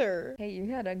wasn't either. Hey,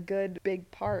 you had a good big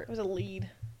part. It was a lead.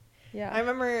 Yeah. I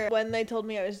remember when they told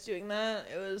me I was doing that,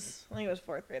 I think it was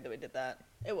 4th grade that we did that.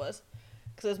 It was.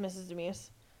 Because it was Mrs.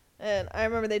 Demise. And I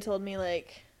remember they told me,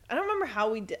 like, I don't remember how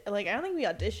we did, like, I don't think we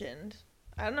auditioned.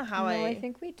 I don't know how I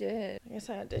think we did. I guess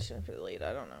I auditioned for the lead.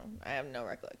 I don't know. I have no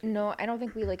recollection. No, I don't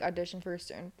think we, like, auditioned for a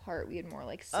certain part. We had more,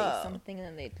 like, say something and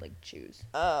then they'd, like, choose.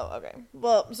 Oh, okay.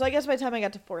 Well, so I guess by the time I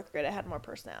got to 4th grade, I had more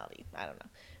personality. I don't know.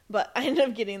 But I ended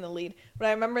up getting the lead. But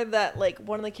I remember that, like,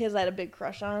 one of the kids I had a big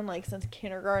crush on, like, since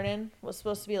kindergarten was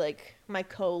supposed to be, like, my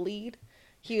co-lead.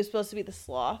 He was supposed to be the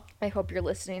sloth. I hope you're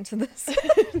listening to this.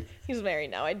 He's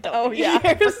married now. I don't. Oh, yeah.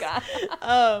 I forgot.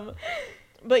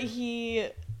 But he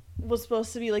was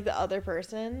supposed to be, like, the other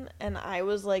person. And I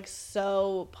was, like,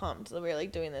 so pumped that we were,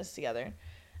 like, doing this together.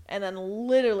 And then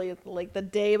literally, like, the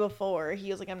day before, he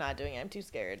was like, I'm not doing it. I'm too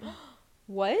scared.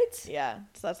 What? Yeah.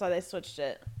 So that's why they switched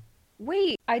it.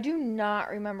 Wait, I do not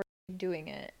remember doing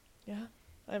it. Yeah.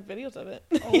 I have videos of it.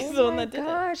 Oh He's the one that did it.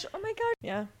 Oh my gosh.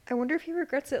 Yeah. I wonder if he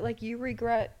regrets it like you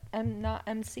regret not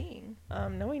emceeing.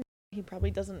 No, he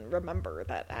probably doesn't remember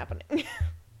that happening.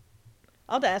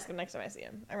 I'll have to ask him next time I see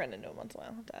him. I run into him once in a while.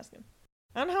 I'll have to ask him.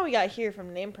 I don't know how we got here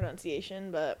from name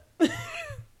pronunciation, but...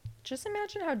 Just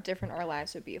imagine how different our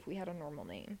lives would be if we had a normal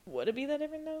name. Would it be that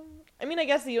different though? I mean, I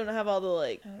guess you don't have all the,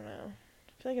 like, I don't know.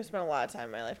 I feel like I've spent a lot of time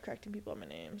in my life correcting people on my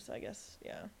name, so I guess,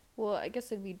 yeah. Well, I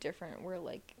guess it'd be different where,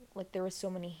 like there was so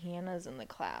many Hannahs in the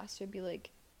class. It'd be like,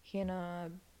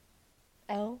 Hannah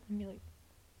L. And be like,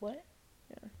 what?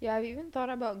 Yeah. Yeah, I've even thought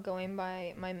about going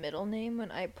by my middle name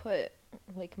when I put,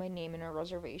 like, my name in a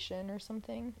reservation or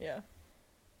something. Yeah.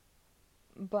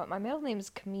 But my middle name is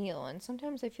Camille, and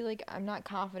sometimes I feel like I'm not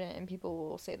confident and people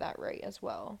will say that right as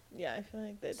well. Yeah, I feel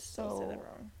like they'd still say that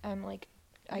wrong. I'm like,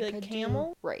 I like could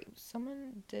camel? Right.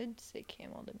 Someone did say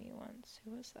camel to me once.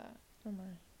 Who was that? Oh my.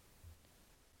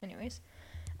 Anyways.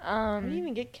 How do you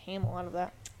even get camel out of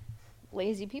that?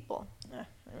 Lazy people. Yeah,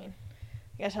 I mean,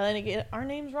 I guess I didn't get our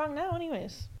names wrong now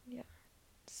anyways. Yeah.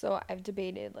 So I've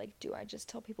debated, like, do I just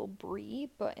tell people Bree,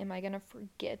 but am I going to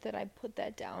forget that I put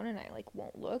that down and I, like,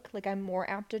 won't look? Like, I'm more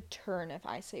apt to turn if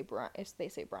they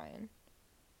say Brian.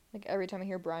 Like, every time I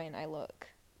hear Brian, I look.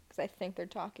 Because I think they're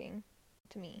talking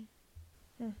to me.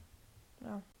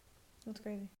 Wow. That's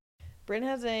crazy. Brynn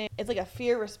has it's like a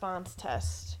fear response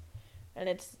test. And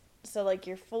it's, so, like,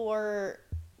 your 4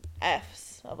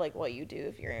 F's of, like, what you do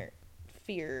if you're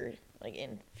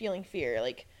feeling fear.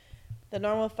 Like, the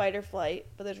normal fight or flight,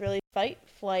 but there's really fight,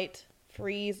 flight,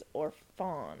 freeze, or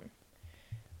fawn.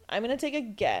 I'm going to take a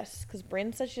guess because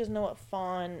Brynn said she doesn't know what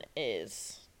fawn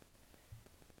is.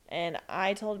 And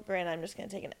I told Brynn I'm just going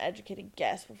to take an educated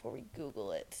guess before we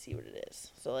Google it to see what it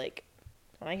is. So, like,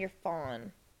 when I hear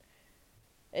fawn,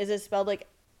 is it spelled like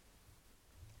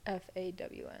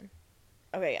F-A-W-N?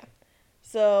 Okay, yeah.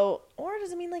 So, or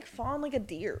does it mean like fawn like a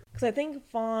deer? Because I think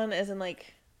fawn as in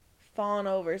like fawn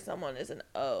over someone is an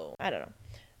O. I don't know.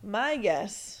 My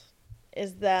guess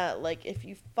is that like if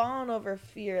you fawn over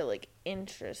fear, like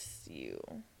interests you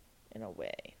in a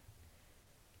way.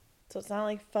 So it's not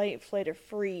like fight, flight, or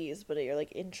freeze, but you're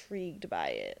like intrigued by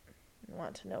it and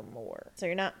want to know more. So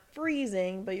you're not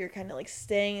freezing, but you're kind of like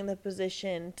staying in the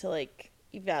position to like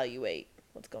evaluate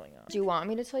what's going on. Do you want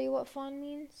me to tell you what fawn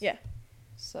means? Yeah.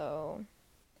 So,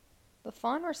 the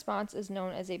fawn response is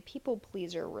known as a people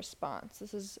pleaser response.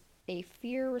 This is a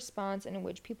fear response in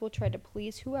which people try to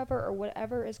please whoever or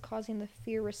whatever is causing the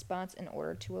fear response in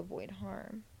order to avoid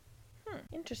harm.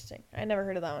 Interesting. I never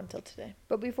heard of that one until today.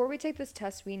 But before we take this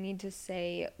test, we need to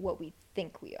say what we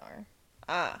think we are.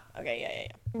 Ah, okay,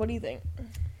 yeah. What do you think?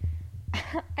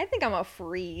 I think I'm a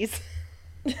freeze.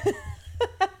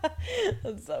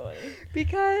 That's so funny.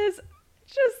 Because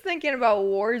just thinking about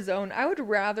Warzone, I would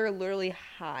rather literally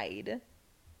hide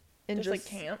and just like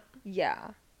camp? Yeah.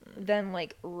 Than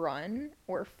like run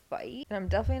or fight. And I'm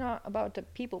definitely not about to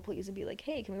people please and be like,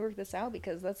 hey, can we work this out?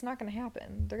 Because that's not going to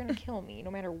happen. They're going to kill me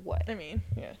no matter what. I mean,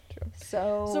 yeah, true.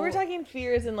 So we're talking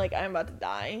fears and like I'm about to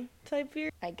die type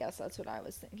fear? I guess that's what I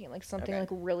was thinking. Like something like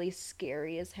really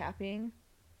scary is happening.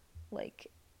 Like,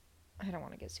 I don't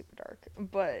want to get super dark,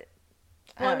 but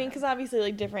well, I mean, because obviously,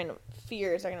 like, different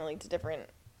fears are going to lead to different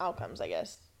outcomes, I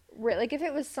guess. Right, like, if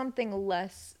it was something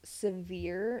less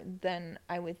severe, then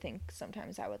I would think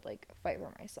sometimes I would, like, fight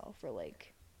for myself, or,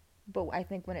 like, but I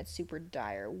think when it's super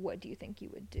dire, what do you think you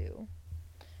would do?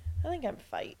 I think I'd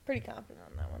fight. Pretty confident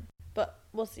on that one. But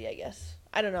we'll see, I guess.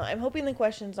 I don't know. I'm hoping the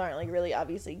questions aren't, like, really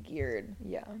obviously geared.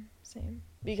 Yeah, same.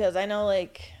 Because I know,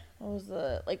 like... What was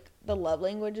the love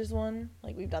languages one?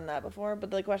 Like, we've done that before,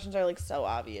 but the questions are, like, so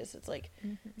obvious. It's like,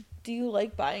 do you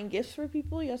like buying gifts for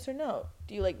people? Yes or no?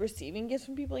 Do you like receiving gifts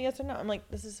from people? Yes or no? I'm like,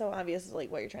 this is so obvious, it's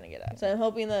like what you're trying to get at. So I'm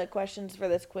hoping the questions for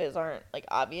this quiz aren't, like,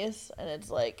 obvious, and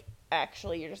it's, like,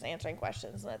 actually you're just answering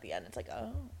questions, and at the end it's like,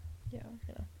 oh. Yeah.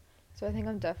 You know. So I think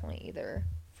I'm definitely either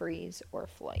freeze or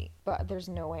flight, but there's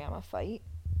no way I'm a fight,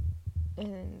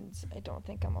 and I don't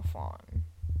think I'm a fawn.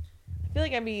 I feel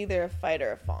like I'd be either a fight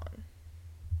or a fawn.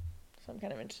 So I'm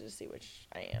kind of interested to see which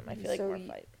I am. I feel like more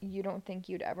fight. You don't think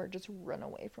you'd ever just run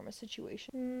away from a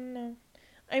situation? No.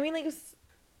 I mean, like,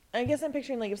 I guess I'm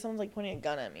picturing, like, if someone's, like, pointing a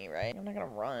gun at me, right? I'm not going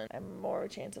to run. I have more of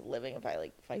a chance of living if I,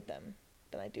 like, fight them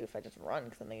than I do if I just run,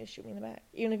 because then they just shoot me in the back.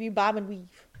 Even if you bob and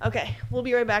weave. Okay, we'll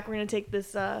be right back. We're going to take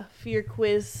this fear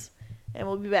quiz, and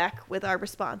we'll be back with our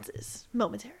responses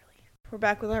momentarily. We're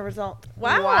back with our result.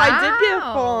 Wow. I did get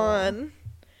fun.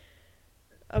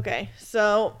 Okay,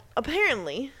 so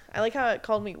apparently, I like how it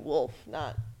called me Wolf,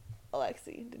 not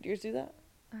Alexi. Did yours do that?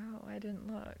 Oh, I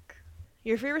didn't look.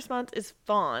 Your fear response is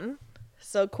fawn.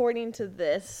 So according to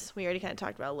this, we already kind of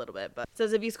talked about it a little bit, but it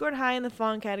says if you scored high in the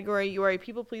fawn category, you are a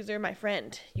people pleaser, my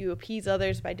friend. You appease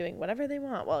others by doing whatever they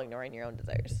want while ignoring your own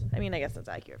desires. I mean, I guess that's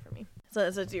accurate for me. So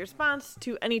it says your response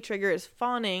to any trigger is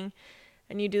fawning,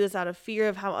 and you do this out of fear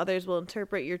of how others will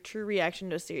interpret your true reaction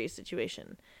to a serious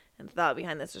situation. And the thought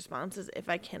behind this response is, if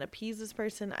I can appease this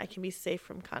person, I can be safe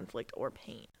from conflict or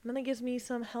pain. And then it gives me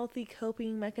some healthy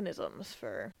coping mechanisms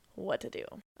for what to do.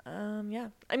 Yeah.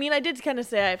 I mean, I did kind of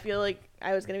say I feel like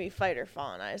I was going to be fight or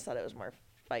fawn. I just thought it was more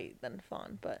fight than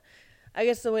fawn. But I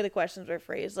guess the way the questions were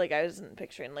phrased, like, I wasn't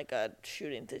picturing, like, a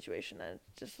shooting situation. It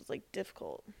just was, like,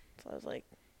 difficult. So I was like,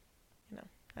 you know,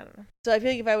 I don't know. So I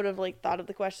feel like if I would have, like, thought of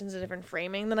the questions in a different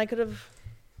framing, then I could have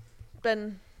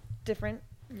been different.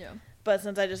 Yeah. But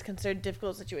since I just considered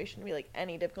difficult situation to be, like,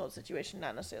 any difficult situation,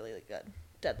 not necessarily, like, a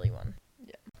deadly one.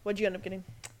 Yeah. What'd you end up getting?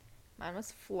 Mine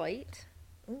was flight.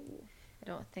 Ooh. I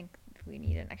don't think we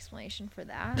need an explanation for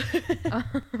that.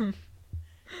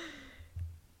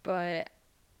 But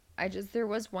there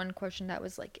was one question that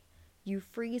was, like, you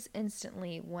freeze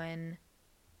instantly when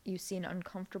you see an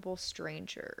uncomfortable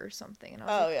stranger or something. And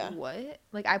I was what?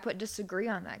 Like, I put disagree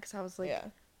on that because I was like,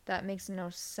 that makes no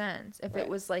sense. If it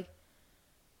was, like,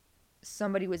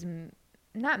 somebody was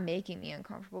not making me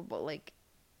uncomfortable, but, like,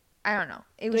 I don't know.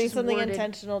 It was doing just something worded,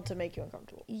 intentional to make you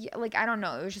uncomfortable. Yeah, like, I don't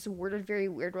know. It was just worded very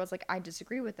weird where I was like, I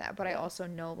disagree with that. But I also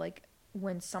know, like,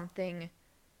 when something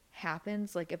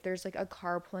happens, like if there's like a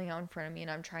car pulling out in front of me and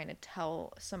I'm trying to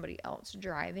tell somebody else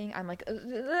driving, I'm like,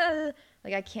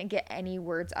 like I can't get any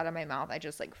words out of my mouth. I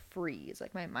just like freeze.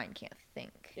 Like my mind can't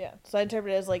think. Yeah. So I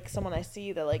interpret it as like someone I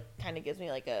see that like kind of gives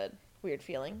me like a weird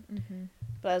feeling. Mm-hmm.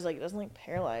 But I was like, it doesn't like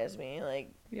paralyze me.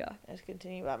 Like, yeah, I just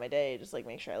continue about my day. Just like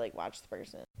make sure I like watch the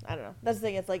person. I don't know. That's the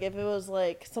thing. It's like if it was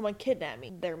like someone kidnapped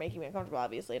me, they're making me uncomfortable,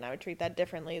 obviously, and I would treat that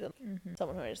differently than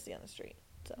someone who I just see on the street.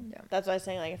 So that's why I was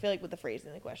saying, like, I feel like with the phrasing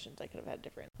of the questions, I could have had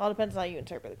different. All depends on how you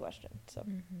interpret the question. So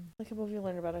look at what we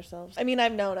learned about ourselves. I mean,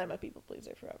 I've known I'm a people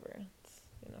pleaser forever. It's,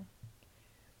 you know,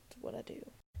 it's what I do.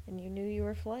 And you knew you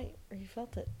were flight, or you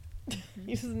felt it.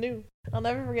 You just knew. I'll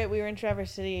never forget, we were in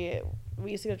Traverse City.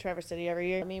 We used to go to Traverse City every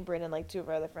year. Me and Brynn and like 2 of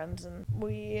our other friends, and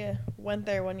we went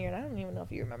there one year, and I don't even know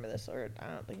if you remember this, or I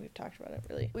don't think we've talked about it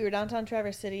really. We were downtown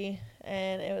Traverse City,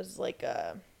 and it was like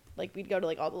we'd go to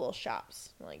like all the little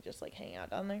shops and like just like hang out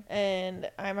down there. And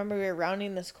I remember we were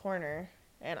rounding this corner,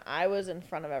 and I was in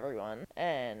front of everyone,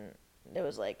 and it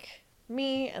was like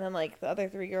me and then like the other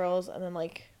 3 girls, and then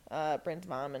like Brynn's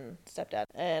mom and stepdad.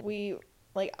 And we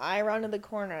like, I rounded the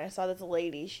corner and I saw this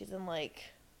lady. She's in like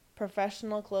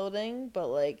professional clothing, but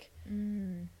like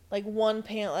like one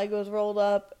pant leg was rolled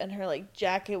up and her like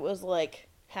jacket was like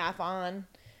half on,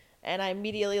 and I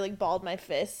immediately like balled my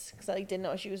fists because I like didn't know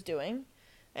what she was doing.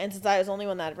 And since I was the only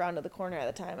one that had rounded the corner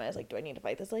at the time, I was like, do I need to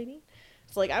fight this lady?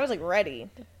 So like I was like ready,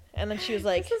 and then she was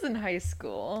like, this was in high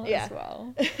school as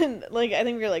well. And like I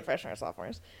think we were like freshmen or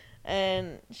sophomores,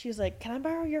 and she was like, can I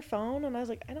borrow your phone? And I was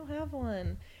like, I don't have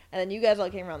one. And then you guys all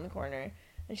came around the corner,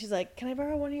 and she's like, can I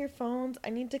borrow one of your phones? I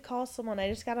need to call someone. I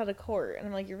just got out of court. And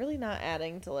I'm like, you're really not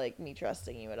adding to like me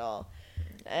trusting you at all.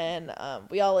 And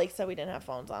we all like said we didn't have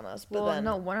phones on us. But then,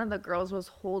 no, one of the girls was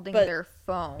holding their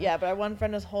phone. Yeah, but our one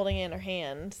friend was holding it in her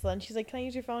hand. So then she's like, can I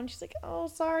use your phone? She's like, oh,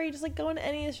 sorry. Just like go into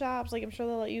any of the shops. Like I'm sure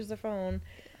they'll let you use their phone.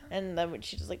 And then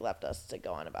she just like left us to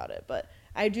go on about it. But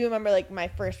I do remember like my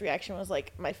first reaction was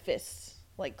like my fists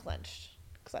like clenched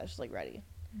because I was just like ready.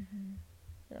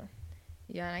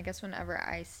 Yeah, and I guess whenever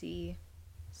I see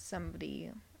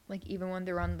somebody, like even when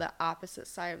they're on the opposite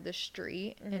side of the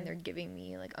street and they're giving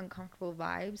me like uncomfortable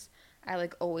vibes, I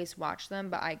like always watch them,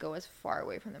 but I go as far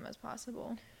away from them as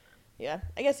possible. Yeah,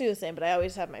 I guess I do the same, but I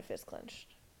always have my fist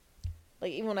clenched.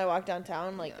 Like even when I walk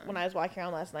downtown, like when I was walking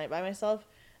around last night by myself,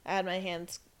 I had my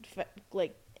hands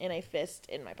like in a fist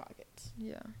in my pockets.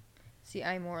 Yeah. See,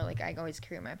 I'm more like I always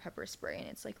carry my pepper spray and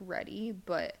it's like ready,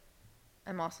 but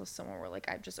I'm also someone where like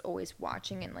I'm just always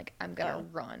watching and like I'm gonna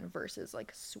run versus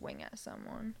like swing at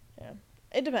someone. Yeah,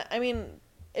 it depends. I mean,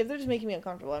 if they're just making me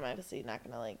uncomfortable, I'm obviously not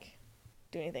gonna like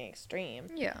do anything extreme.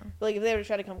 Yeah. But like if they were to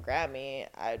try to come grab me,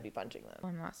 I would be punching them.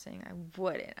 I'm not saying I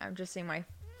wouldn't. I'm just saying my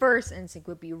first instinct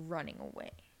would be running away.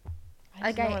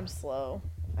 I just know I'm slow.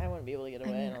 I wouldn't be able to get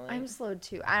away. I mean, I'm slow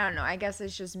too. I don't know. I guess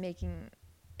it's just making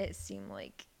it seem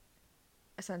like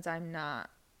since I'm not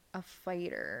a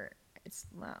fighter, it's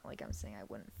not like I'm saying I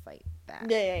wouldn't fight back.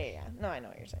 Yeah. No, I know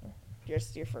what you're saying. Your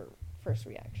first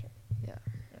reaction. Yeah.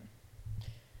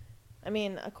 I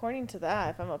mean, according to that,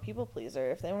 if I'm a people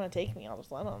pleaser, if they want to take me, I'll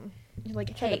just let them. You're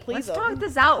like, try to hey, please let's them. talk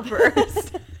this out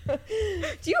first.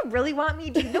 Do you really want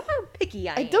me? Do you know how picky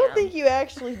I am? I don't think you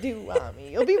actually do want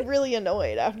me. You'll be really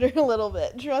annoyed after a little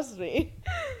bit. Trust me.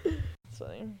 It's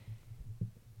funny.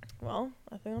 Well,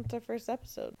 I think that's our first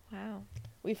episode. Wow.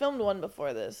 We filmed one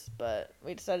before this, but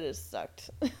we decided it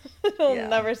sucked. It'll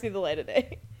never see the light of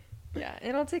day. Yeah,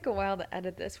 it'll take a while to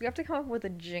edit this. We have to come up with a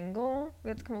jingle. We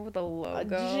have to come up with a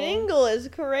logo. A jingle is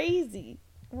crazy.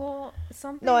 Well,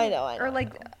 something. No, I know. Or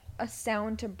like a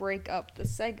sound to break up the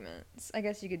segments. I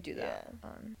guess you could do that.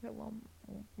 Well,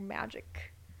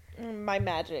 magic. My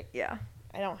magic. Yeah.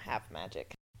 I don't have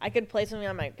magic. I could play something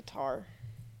on my guitar.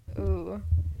 Ooh.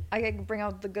 I could bring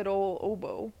out the good old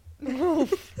oboe.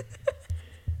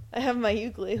 I have my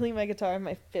ukulele, my guitar, and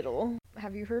my fiddle.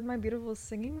 Have you heard my beautiful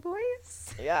singing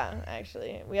voice? Yeah,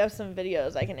 actually. We have some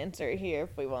videos I can insert here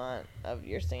if we want of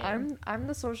your singing. I'm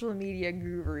the social media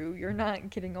guru. You're not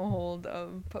getting a hold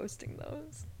of posting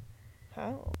those.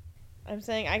 How? I'm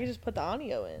saying I could just put the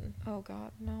audio in. Oh,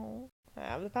 God, no. I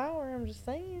have the power, I'm just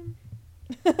saying.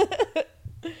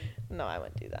 No, I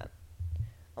wouldn't do that.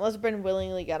 Unless Brynn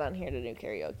willingly got on here to do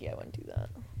karaoke, I wouldn't do that.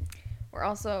 We're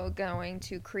also going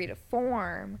to create a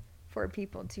form for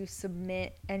people to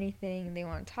submit anything they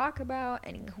want to talk about,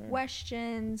 any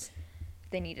questions, if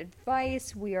they need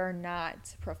advice. We are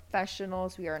not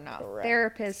professionals. We are not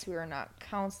therapists. We are not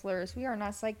counselors. We are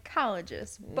not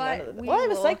psychologists. But I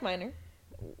have a psych minor.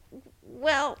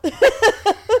 Well,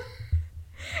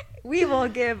 we will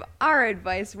give our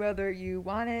advice whether you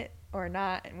want it or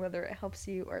not and whether it helps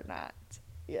you or not.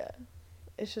 Yeah.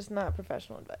 It's just not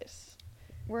professional advice.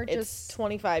 It's just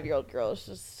 25-year-old girls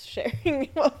just sharing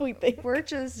what we think. We're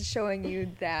just showing you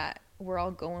that we're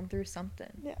all going through something.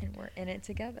 Yeah. And we're in it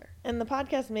together. And the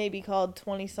podcast may be called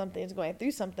 20-somethings going through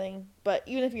something, but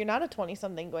even if you're not a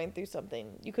 20-something going through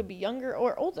something, you could be younger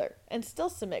or older and still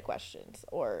submit questions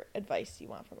or advice you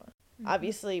want from us. Mm-hmm.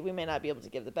 Obviously, we may not be able to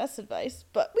give the best advice,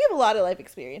 but we have a lot of life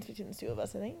experience between the two of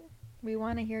us, I think. We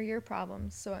want to hear your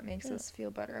problems, so it makes us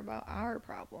feel better about our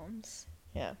problems.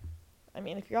 Yeah. I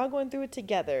mean, if you're all going through it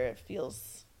together, it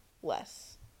feels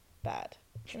less bad.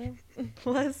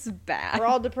 Less bad. We're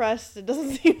all depressed. It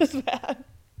doesn't seem as bad.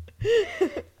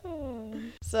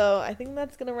 So I think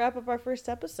that's going to wrap up our first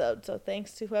episode. So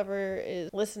thanks to whoever is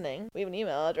listening. We have an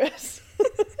email address.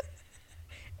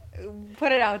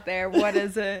 Put it out there. What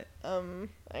is it? I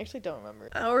actually don't remember.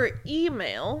 Our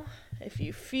email, if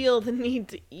you feel the need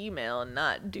to email and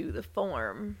not do the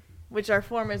form, which our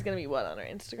form is going to be what on our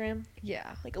Instagram?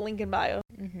 Yeah. Like a link in bio?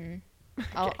 Mm-hmm.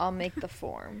 Okay. I'll make the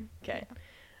form. Okay.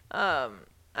 Yeah.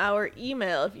 Our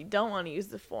email, if you don't want to use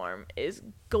the form, is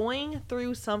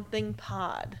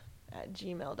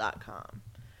goingthroughsomethingpod@gmail.com.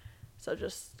 So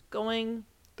just going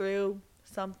through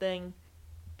something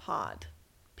pod,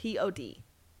 P-O-D,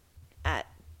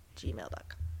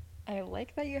 @gmail.com. I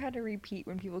like that you had to repeat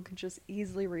when people could just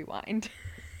easily rewind.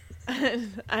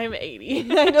 I'm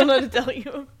 80. I don't know what to tell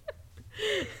you.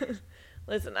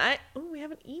 Listen, we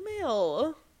have an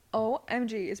email.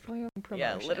 OMG, it's probably on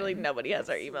promotion. Yeah, literally nobody has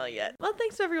our email yet. Well,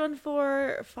 thanks everyone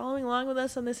for following along with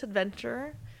us on this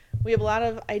adventure. We have a lot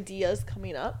of ideas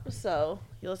coming up, so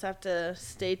you'll just have to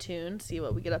stay tuned, see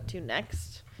what we get up to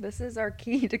next. This is our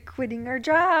key to quitting our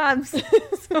jobs.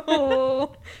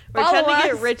 So we're trying to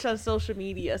get rich on social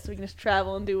media so we can just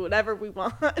travel and do whatever we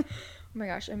want. Oh my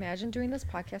gosh, imagine doing this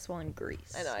podcast while in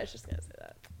Greece. I know, I was just going to say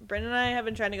that. Brynn and I have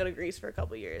been trying to go to Greece for a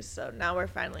couple years, so now we're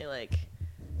finally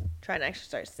trying to actually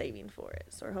start saving for it.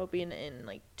 So we're hoping in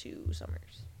 2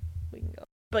 summers we can go.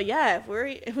 But yeah, if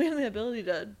we have the ability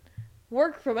to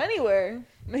work from anywhere,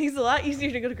 it makes it a lot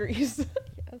easier to go to Greece.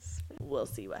 Yes. We'll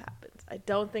see what happens. I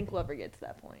don't think we'll ever get to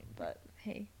that point, but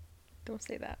hey, don't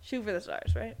say that. Shoot for the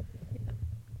stars, right? Yeah.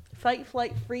 Fight,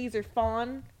 flight, freeze, or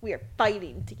fawn. We are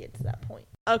fighting to get to that point.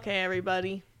 Okay,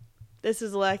 everybody. This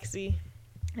is Alexi.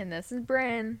 And this is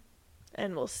Brynn.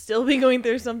 And we'll still be going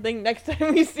through something next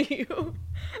time we see you.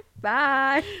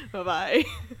 Bye. Bye-bye.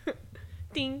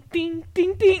 Ding, ding,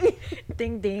 ding, ding.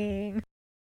 Ding, ding.